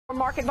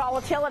Market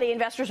volatility.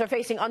 Investors are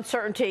facing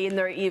uncertainty in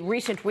the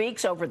recent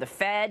weeks over the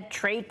Fed,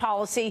 trade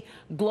policy,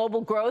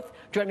 global growth.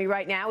 Joining me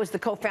right now is the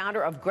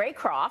co-founder of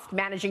Greycroft,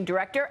 Managing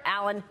Director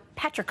Alan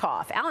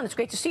Petrikoff. Alan, it's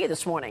great to see you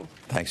this morning.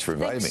 Thanks for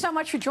inviting me. Thanks so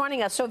much for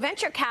joining us. So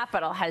venture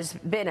capital has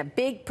been a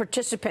big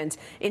participant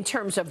in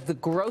terms of the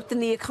growth in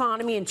the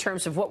economy, in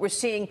terms of what we're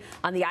seeing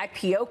on the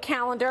IPO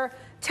calendar.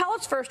 Tell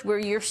us first where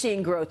you're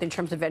seeing growth in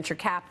terms of venture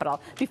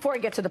capital before I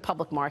get to the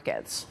public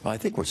markets. Well, I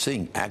think we're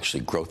seeing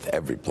actually growth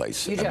every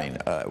place. You do. I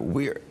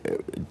mean,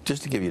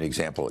 just to give you an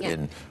example,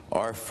 in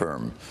our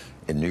firm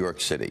in New York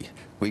City,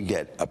 we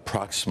get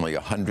approximately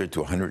 100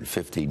 to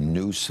 150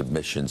 new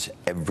submissions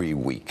every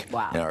week.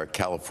 Wow. In our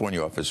California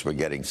office, we're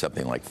getting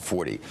something like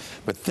 40.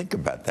 But think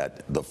about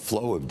that, the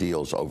flow of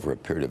deals over a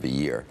period of a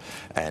year.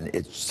 And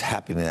it's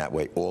happening that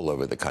way all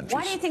over the country.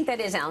 Why do you think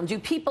that is, Alan? Do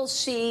people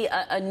see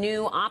a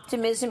new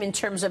optimism in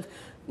terms of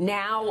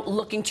now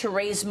looking to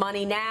raise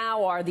money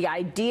now? Are the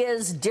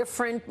ideas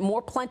different,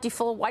 more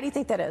plentiful? Why do you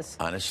think that is?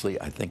 Honestly,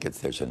 I think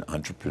there's an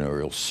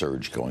entrepreneurial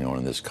surge going on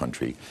in this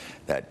country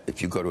that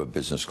if you go to a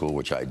business school,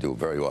 which I do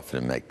very often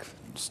and make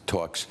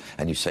talks,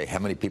 and you say, how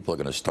many people are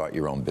going to start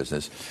your own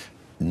business?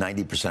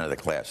 90% of the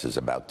class is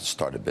about to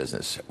start a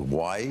business.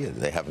 Why?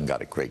 They haven't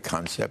got a great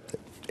concept.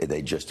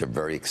 They just are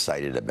very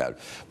excited about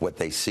what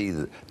they see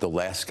the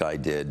last guy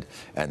did,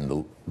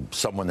 and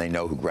someone they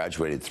know who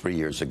graduated 3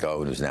 years ago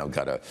and who's now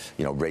got to,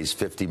 raise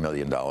 $50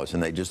 million,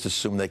 and they just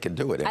assume they can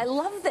do it. And I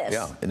love this.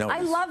 Yeah,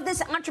 I love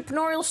this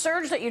entrepreneurial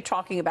surge that you're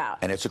talking about.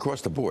 And it's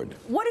across the board.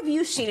 What have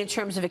you seen in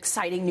terms of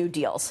exciting new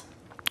deals?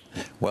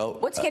 Well,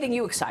 what's getting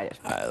you excited?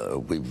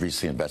 We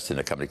recently invested in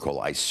a company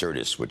called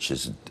iCertis, which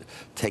is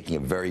taking a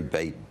very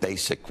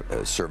basic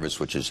service,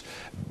 which is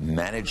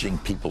managing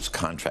people's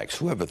contracts.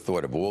 Who ever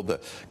thought of all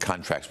the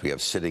contracts we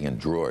have sitting in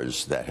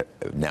drawers that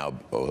are now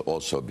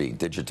also being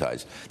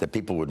digitized, that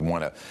people would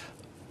want to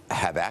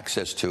have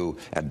access to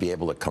and be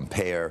able to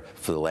compare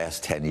for the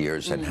last 10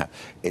 years. And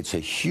it's a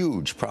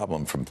huge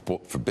problem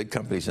for big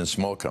companies and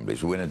small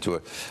companies. We went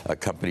into a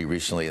company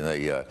recently in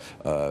the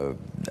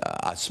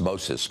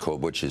Osmosis,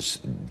 which is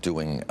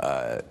doing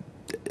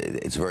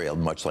it's very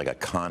much like a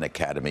Khan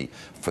Academy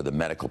for the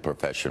medical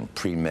profession,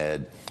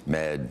 pre-med,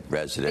 med,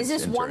 residents.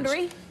 Is this interns.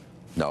 Wondery?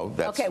 No,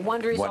 that's okay.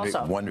 Wondery's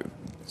also.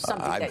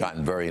 I've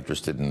gotten very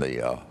interested in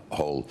the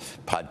whole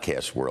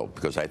podcast world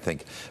because I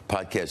think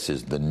podcast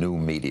is the new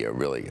media,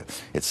 really.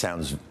 It's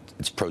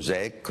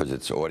prosaic because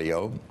it's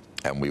audio,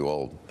 and we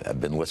all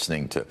have been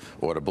listening to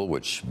Audible,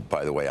 which,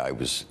 by the way, I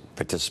was a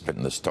participant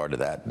in the start of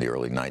that in the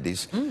early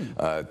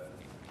 90s.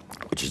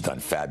 Which has done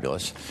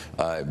fabulous.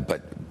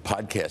 But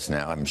podcasts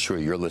now, I'm sure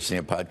you're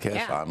listening to podcasts.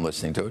 Yeah. I'm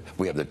listening to it.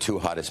 We have the two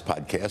hottest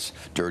podcasts,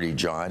 Dirty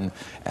John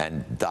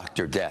and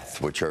Dr.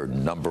 Death, which are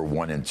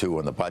 #1 and 2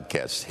 on the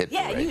podcast hit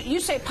parade. Yeah, you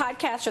say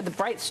podcasts are the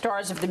bright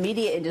stars of the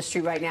media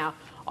industry right now.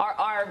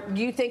 Are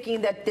you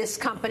thinking that this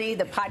company,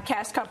 the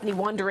podcast company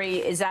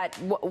Wondery,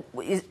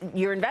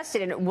 you're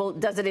invested in it?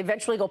 Does it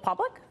eventually go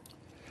public?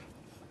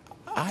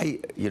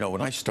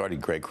 When I started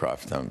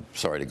Greycroft, I'm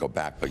sorry to go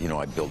back, but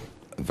I built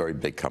a very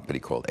big company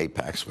called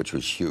Apex, which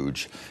was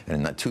huge.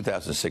 And in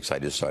 2006, I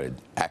decided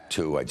Act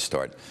 2, I'd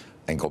start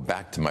and go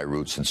back to my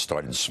roots and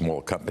start in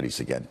small companies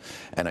again.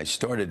 And I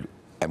started,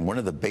 and one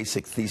of the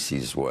basic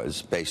theses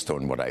was, based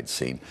on what I'd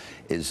seen,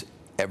 is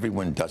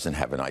everyone doesn't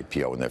have an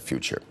IPO in their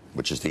future,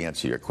 which is the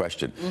answer to your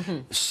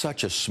question.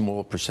 Such a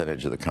small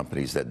percentage of the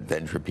companies that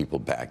venture people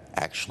back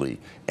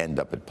actually end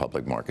up at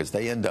public markets.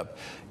 They end up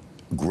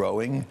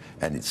growing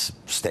and it's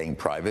staying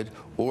private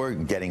or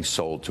getting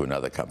sold to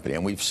another company.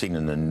 And we've seen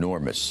an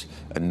enormous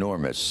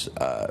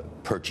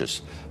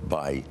purchase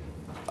by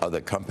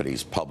other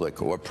companies,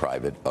 public or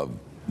private, of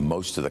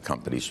most of the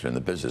companies in the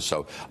business.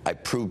 So I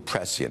proved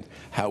prescient.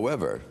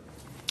 However,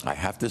 I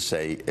have to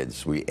say,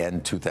 as we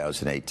end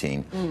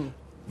 2018,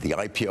 the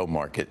IPO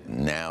market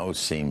now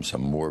seems a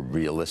more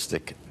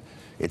realistic.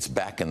 It's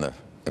back in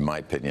my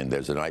opinion,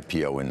 there's an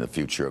IPO in the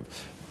future of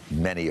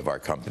many of our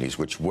companies,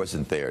 which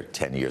wasn't there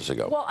 10 years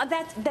ago. Well,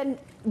 then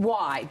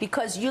why?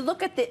 Because you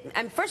look at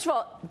and first of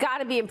all, got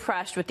to be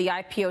impressed with the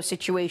IPO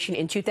situation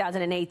in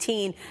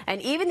 2018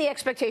 and even the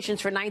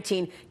expectations for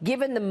 19,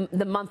 given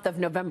the month of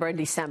November and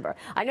December.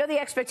 I know the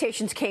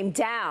expectations came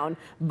down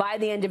by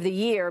the end of the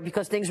year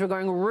because things were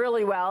going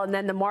really well and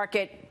then the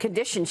market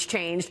conditions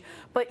changed.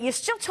 But you're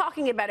still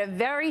talking about a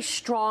very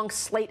strong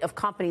slate of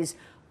companies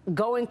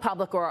going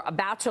public or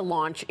about to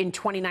launch in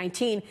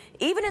 2019,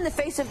 even in the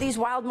face of these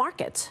wild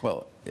markets.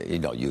 Well,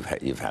 you've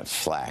had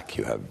Slack,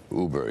 you have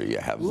Uber, you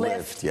have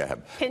Lyft, you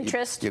have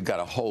Pinterest, you've got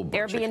a whole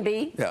bunch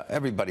Airbnb.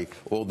 Everybody,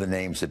 all the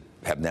names that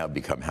have now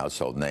become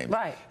household names.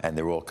 Right. And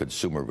they're all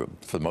consumer,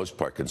 for the most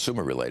part,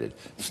 consumer related.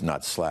 It's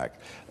not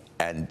Slack.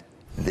 And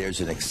there's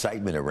an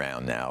excitement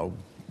around now.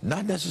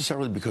 Not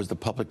necessarily because the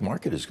public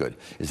market is good.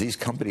 Is these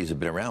companies have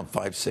been around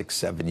 5, 6,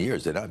 7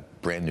 years. They're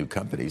not brand new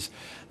companies.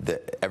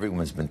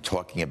 Everyone's been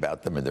talking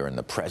about them, and they're in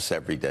the press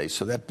every day.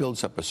 So that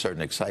builds up a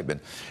certain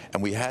excitement.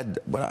 And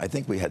I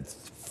think we had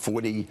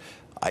 40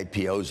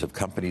 IPOs of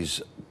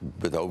companies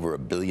with over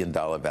 $1 billion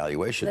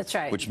valuation. That's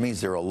right. Which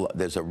means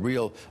there's a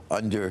real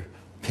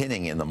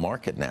pinning in the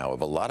market now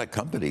of a lot of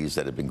companies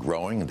that have been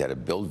growing, that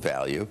have built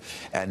value,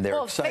 and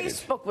they're excited.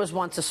 Facebook was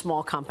once a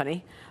small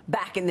company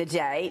back in the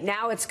day.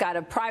 Now it's got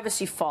a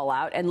privacy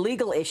fallout and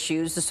legal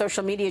issues. The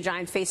social media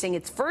giant facing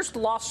its first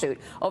lawsuit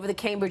over the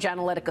Cambridge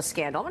Analytica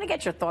scandal. I want to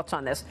get your thoughts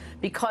on this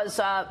because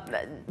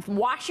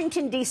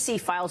Washington, D.C.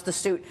 files the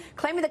suit,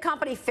 claiming the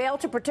company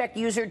failed to protect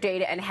user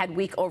data and had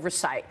weak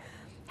oversight.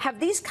 Have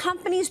these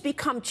companies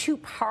become too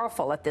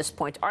powerful at this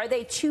point? Are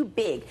they too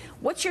big?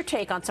 What's your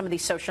take on some of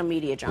these social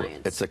media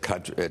giants? It's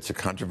a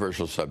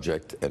controversial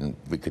subject, and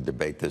we could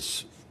debate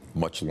this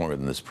much longer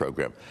than this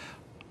program.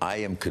 I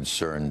am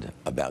concerned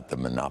about the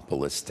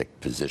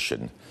monopolistic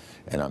position,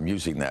 and I'm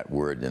using that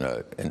word in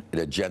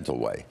a gentle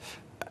way.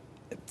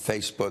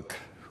 Facebook,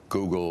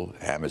 Google,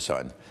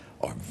 Amazon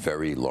are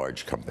very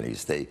large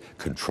companies. They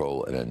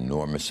control an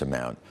enormous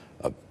amount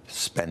of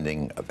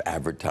spending, of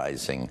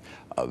advertising,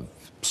 of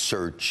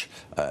search.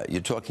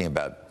 You're talking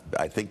about,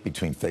 I think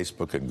between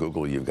Facebook and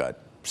Google, you've got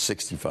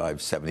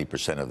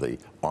 65–70% of the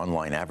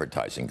online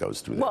advertising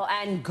goes through there. Well,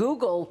 and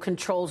Google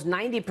controls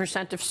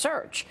 90% of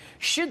search.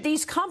 Should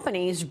these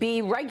companies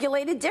be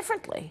regulated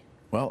differently?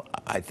 Well,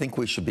 I think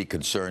we should be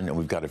concerned, and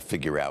we've got to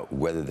figure out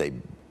whether they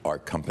are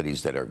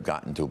companies that are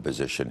gotten to a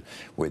position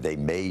where they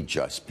may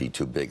just be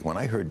too big. When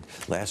I heard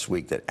last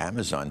week that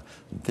Amazon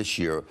this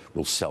year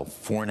will sell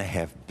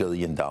 $4.5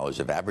 billion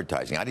of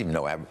advertising, I didn't even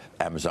know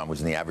Amazon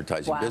was in the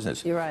advertising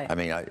business. You're right. I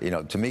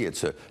mean, to me,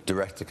 it's a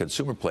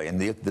direct-to-consumer play.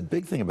 And the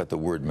big thing about the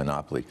word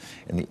monopoly,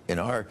 in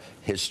our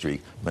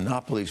history,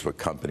 monopolies were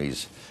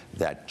companies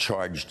that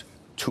charged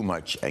too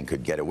much and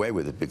could get away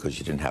with it because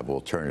you didn't have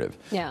alternative.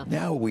 Yeah.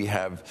 Now we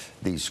have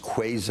these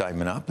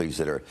quasi-monopolies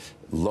that are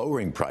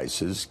lowering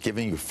prices,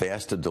 giving you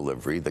faster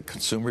delivery, the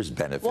consumer's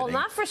benefiting. Well,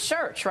 not for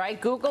search, right?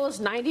 Google is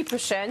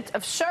 90%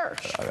 of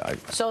search.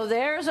 So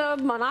there's a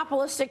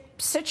monopolistic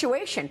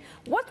situation.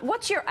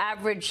 What's your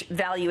average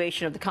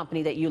valuation of the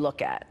company that you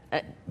look at?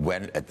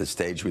 When at the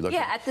stage we look at?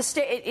 Yeah, at the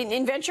stage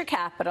in venture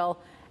capital,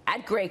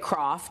 at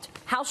Greycroft,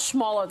 how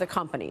small are the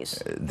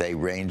companies? They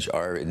range,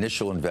 our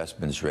initial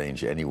investments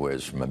range anywhere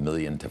from $1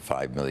 million to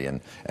 $5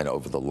 million, and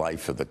over the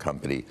life of the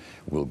company,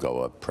 we'll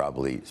go up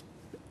probably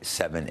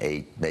 7,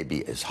 8,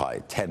 maybe as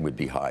high. 10 would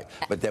be high.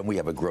 But then we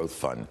have a growth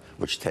fund,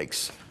 which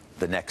takes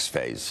the next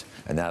phase,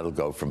 and that'll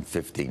go from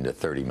 $15 to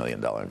 $30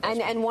 million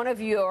investment. And one of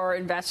your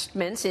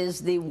investments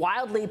is the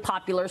wildly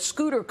popular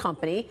scooter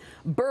company,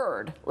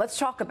 Bird. Let's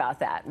talk about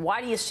that.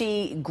 Why do you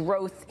see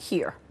growth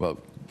here? Well,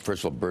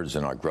 first of all, Bird's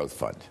in our growth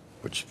fund,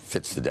 which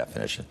fits the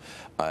definition.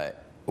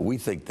 We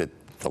think that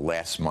the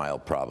last mile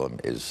problem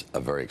is a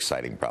very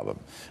exciting problem.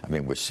 I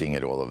mean, we're seeing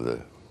it all over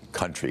the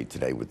country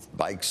today with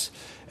bikes,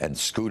 and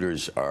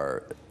scooters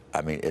are,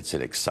 I mean, it's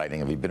an exciting.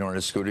 Have you been on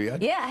a scooter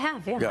yet? Yeah, I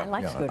have. Yeah, I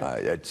like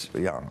scooters.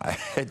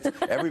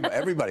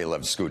 Everybody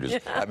loves scooters.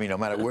 I mean, no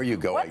matter where you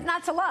go. What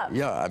not to love?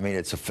 Yeah, I mean,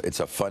 it's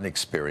a fun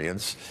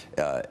experience.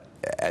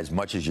 As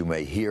much as you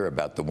may hear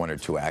about the 1 or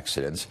 2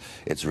 accidents,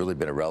 it's really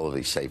been a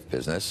relatively safe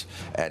business,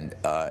 and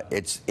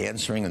it's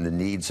answering the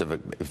needs of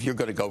if you're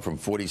going to go from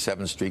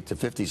 47th Street to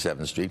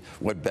 57th Street,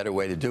 what better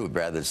way to do it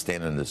rather than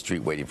standing in the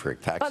street waiting for a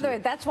taxi? By the way,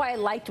 that's why I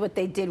liked what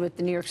they did with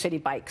the New York City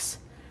bikes,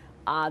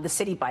 the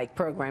City Bike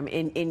program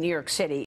in New York City.